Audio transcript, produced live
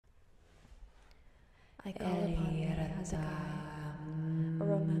I call upon thee as a guide, a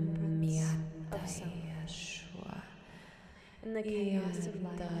remembrance of self. In the chaos of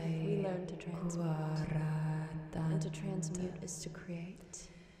life, we learn to transmute, and to transmute is to create.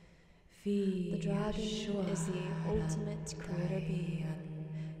 The dragon is the ultimate creator being.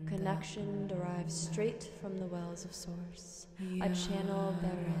 Connection derives straight from the wells of source, a channel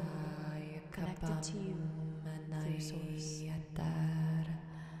therein, connected to you through source.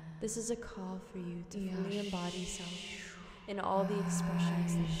 This is a call for you to fully embody self in all the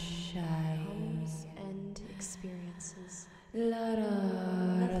expressions that comes and experiences.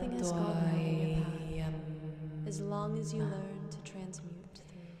 Nothing has gone wrong in your path, as long as you learn to transmute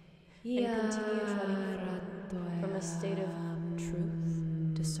through and continue treading forward from a state of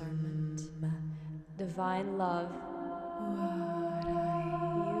truth, discernment, divine love.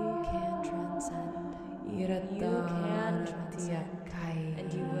 You can transcend. You can transcend,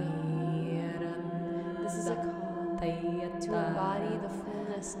 and you will. This is a call to embody the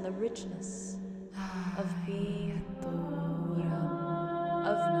fullness and the richness of being you,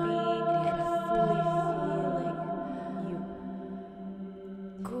 of being and fully feeling you.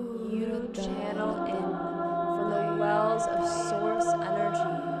 You channel in from the wells of source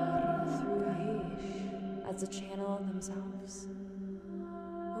energy through you as a channel themselves.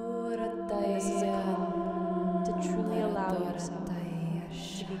 This is a call to truly allow yourself to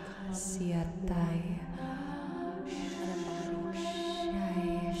become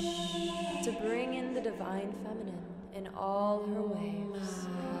to bring in the divine feminine in all her waves,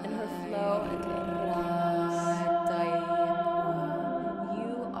 in her flow and in her chaos.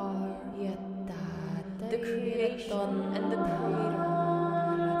 You are the creation and the creator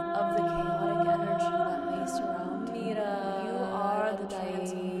of the chaotic energy that may surround you. You are the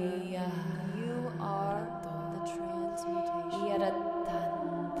transmuter. You are the transmutation. You are the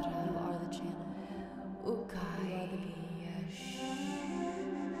channel. You are the being.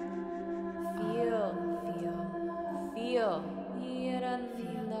 Feel.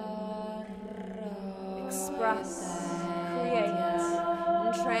 Express, create,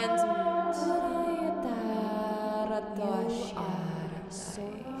 and transmute. You are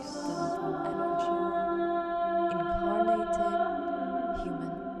source energy, incarnated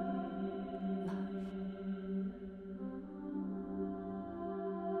human love.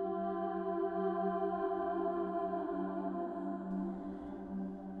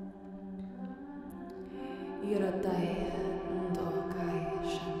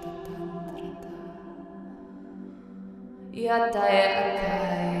 Yatai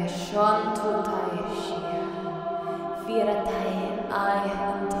akai shontutai shia, viratai I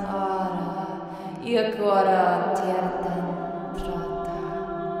and ara, yakora tiertan trata.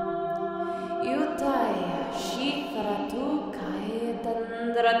 Yutai shifaratu kai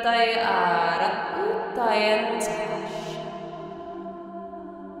tandratai ara utai entash.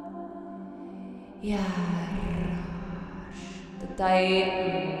 Yarash tatai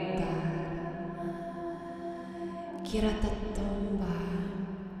Kiratatomba,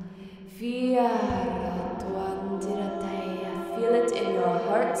 Fiara Tuandiratea, feel it in your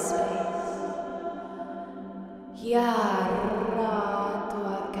heart space. Yara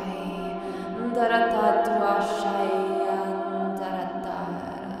Tuakai, Darata Tuashaya,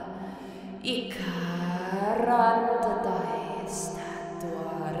 Daratara, Ikarantadai,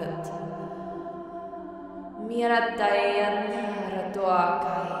 Statuarat, Miratayan,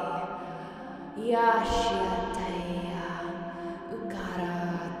 Ratuakai. Yashiataya, Ukara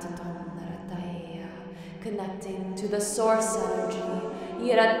Tatomnarataya, connecting to the source energy.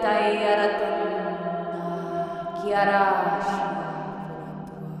 Yirataya Ratana, Kiara Shia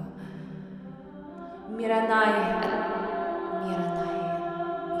Miranai,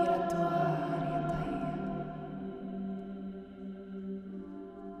 Yiratua Riataya,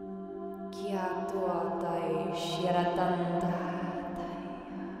 Kiatua Tai Shiratanda.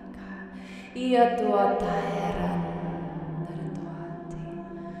 Ia tua taeran naratuati.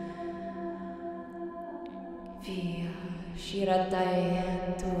 Via shiratai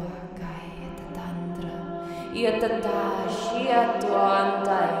tua kai tatandra. Ia tata shia tua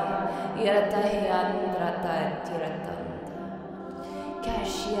antai. Ia tai andra tai tiratanda.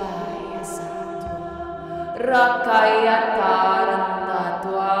 Kashia yasatua. Rakaya taranda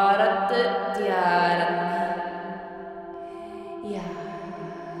tua ratetiaran. Ya.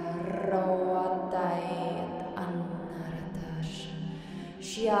 Roatayat Anaratash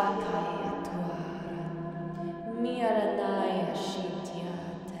Shiakaya Tuara Miranaya Shitya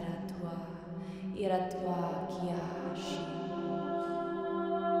Teratua Iratua Kiashi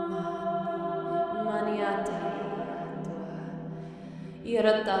Maniataya Tua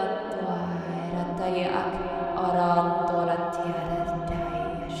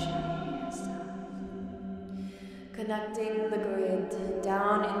Connecting the grid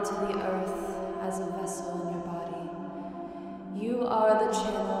down into the earth as a vessel in your body. You are the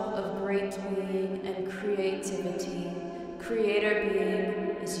channel of great being and creativity. Creator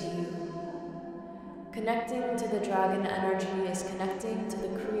being is you. Connecting to the dragon energy is connecting to the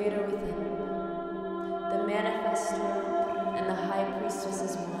creator within. The manifestor and the high priestess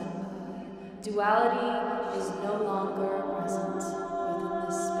is one. Duality is no longer present within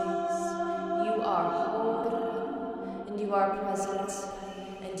this space. You are whole, and you are present,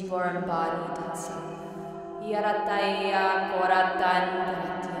 and you are embodied itself. Yarataya koratan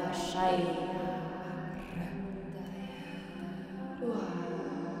ratya shaya.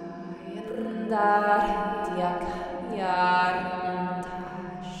 Yarandar yarand.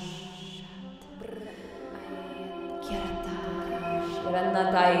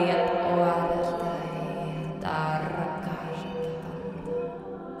 Ranatayat oaratay tarakash.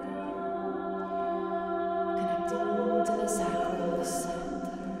 Connecting to the sacral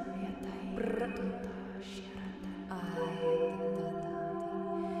center.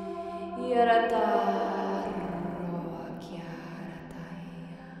 Yaratar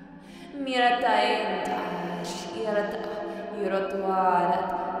Miratay tash yarata yurotwarat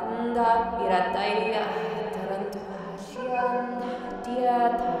nda mirataya tarantuash yanda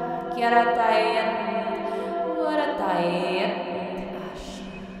diata kyaratayat waratayat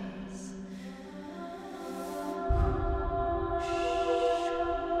ashas.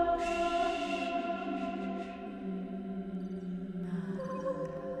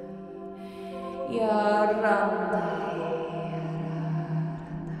 Yaranda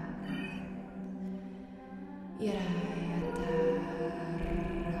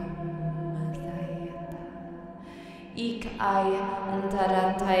Ikaya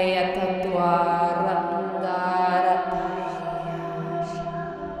antarataya tatwara andarataya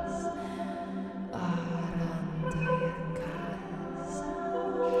shas arantaya kasa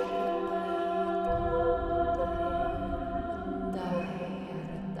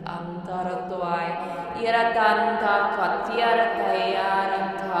antaratwaya iratanta katyarataya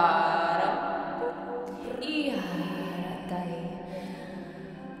rantara iyarataya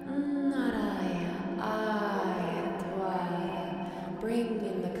naraya bring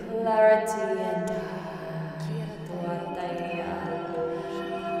in the clarity and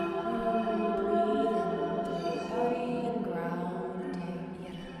breathe into your body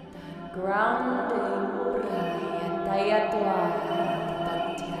and grounding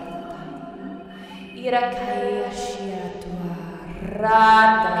irakaya shiratwa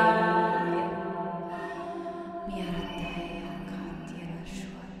radaya miarataya katyara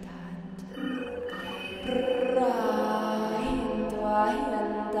shwatat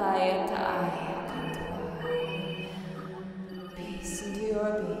peace into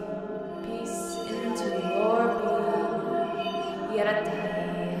your being, peace into your being.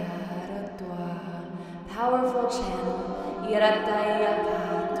 Powerful channel.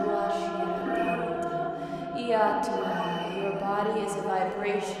 Your body is a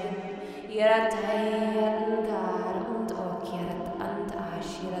vibration.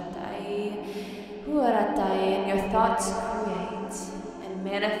 And your thoughts create and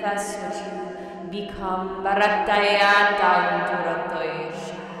manifest what you become.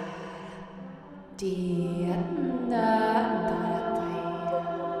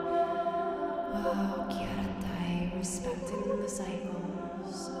 Respecting the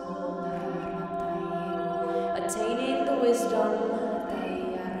cycles, attaining the wisdom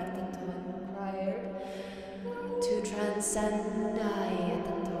required to transcend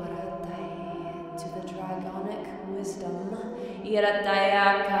to the dragonic wisdom.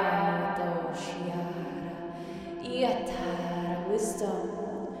 Wisdom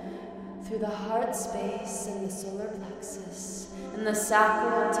through the heart space and the solar plexus and the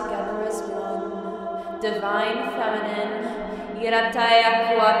sacral together as one. Divine feminine,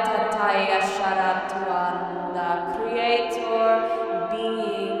 creator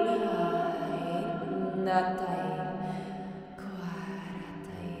being,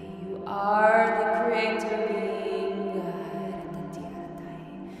 you are the creator being,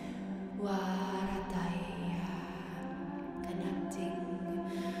 connecting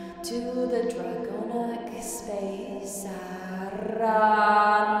to the dragonic space.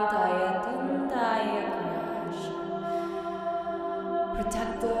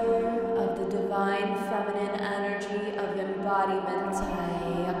 Protector of the divine feminine energy of embodiment.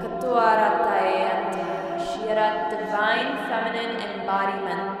 Divine feminine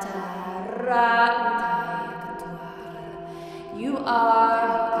embodiment. You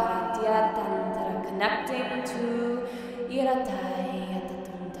are Karatiatantara, connecting to Iratai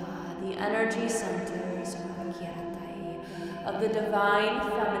Yatatunda, the energy centers of Kiratai, of the divine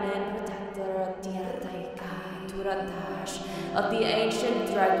feminine protector Tirataika Turatash, of the ancient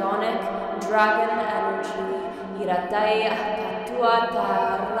dragonic dragon energy Iratai Katuata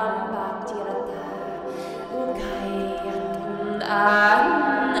Ramba Tirata Ukai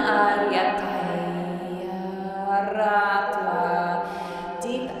Ariatai Ratua,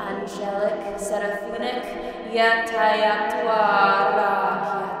 deep angelic seraphinic Yatayatua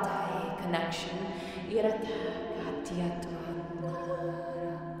Rakiatai connection Irata Katiatua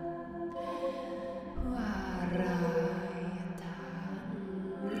Warayata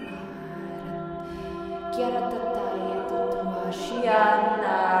Kiaratatai Tutua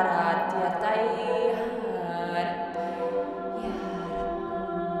Shianara Tiatai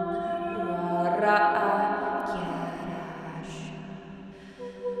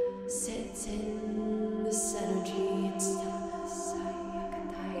Sit in this energy and stillness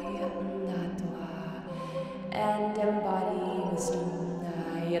and embody wisdom.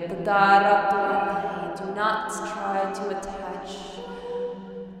 Do not try to attach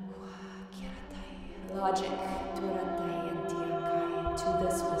logic to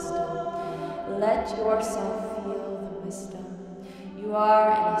this wisdom. Let yourself feel the wisdom. You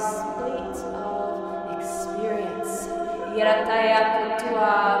are in a state of experience. Yarataya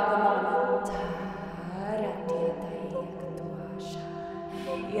kutua the moment.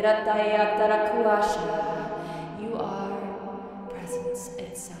 Yarataya tarakuasha. You are presence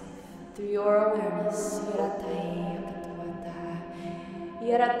itself through your awareness. Yarataya kutuata.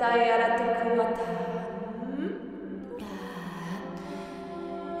 Yarataya ratakuata.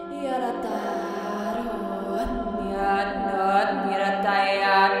 Yarataro.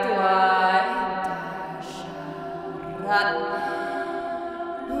 Yarataya tua.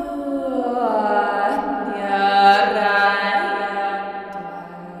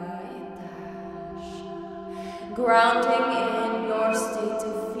 Grounding in your state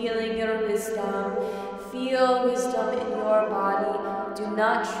of feeling your wisdom. Feel wisdom in your body. Do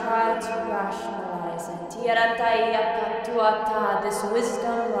not try to rationalize it. This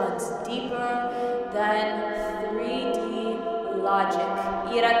wisdom runs deeper than 3D logic.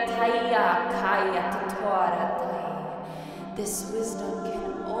 This wisdom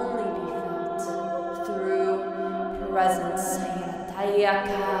can only be felt through presence.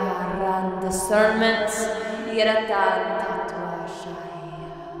 Discernment. In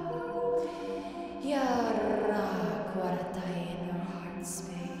your heart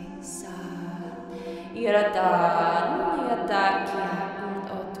space.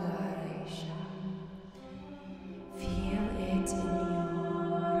 Feel it in your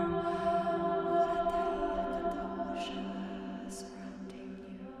surrounding you.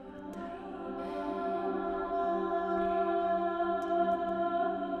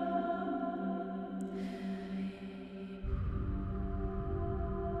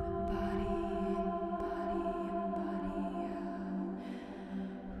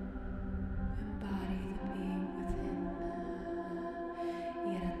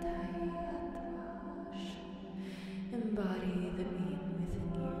 Embody the being within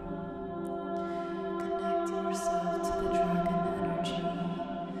you. Connect yourself to the dragon energy.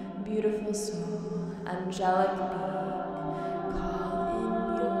 Beautiful soul, angelic being. Call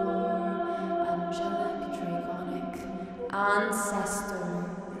in your angelic dragonic ancestor.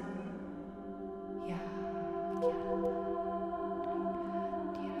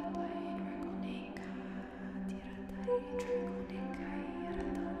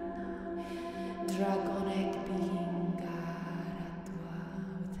 Dragonic being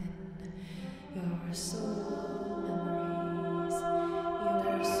within your soul memories,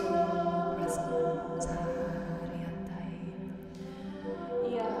 your soul presence.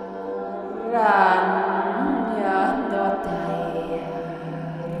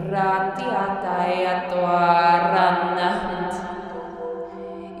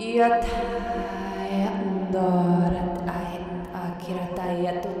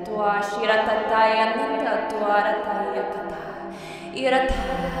 Kirataya tutua shiratataya nandatuarataya kata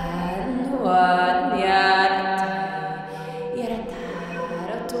iratan wanyaratai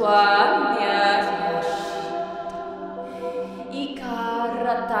irataratuanyarash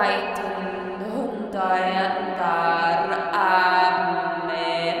ikaratai tundundaya antar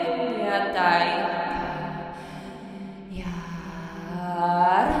ameryatai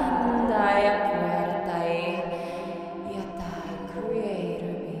yarandaya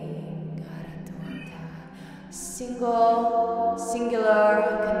singular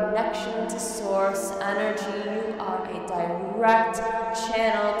connection to source energy. You are a direct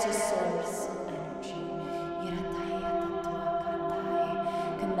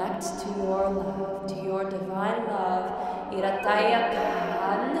connect to your love, to your divine love. Irataya kan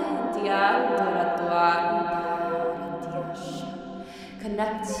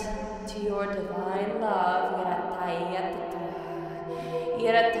connect to your divine love.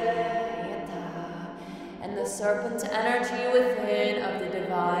 And the serpent energy within of the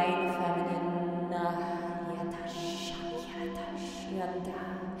divine feminine.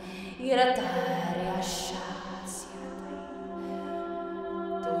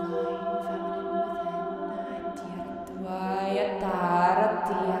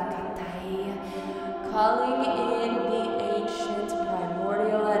 Calling in the ancient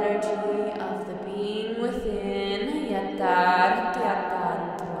primordial energy of the being within.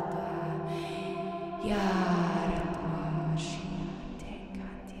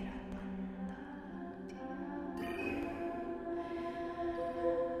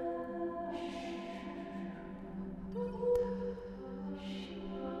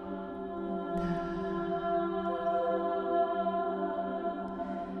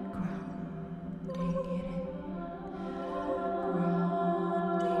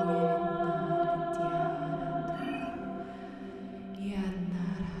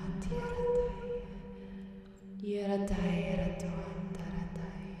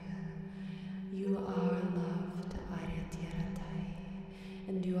 You are loved,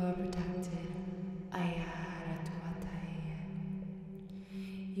 and you are protected.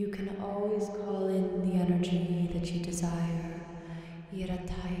 You can always call in the energy that you desire.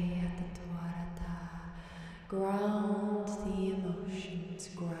 Ground the emotions,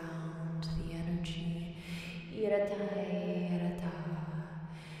 ground the energy.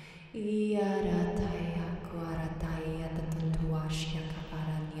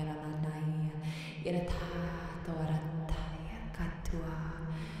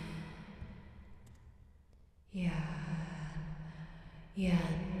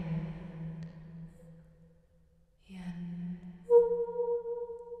 Yeah.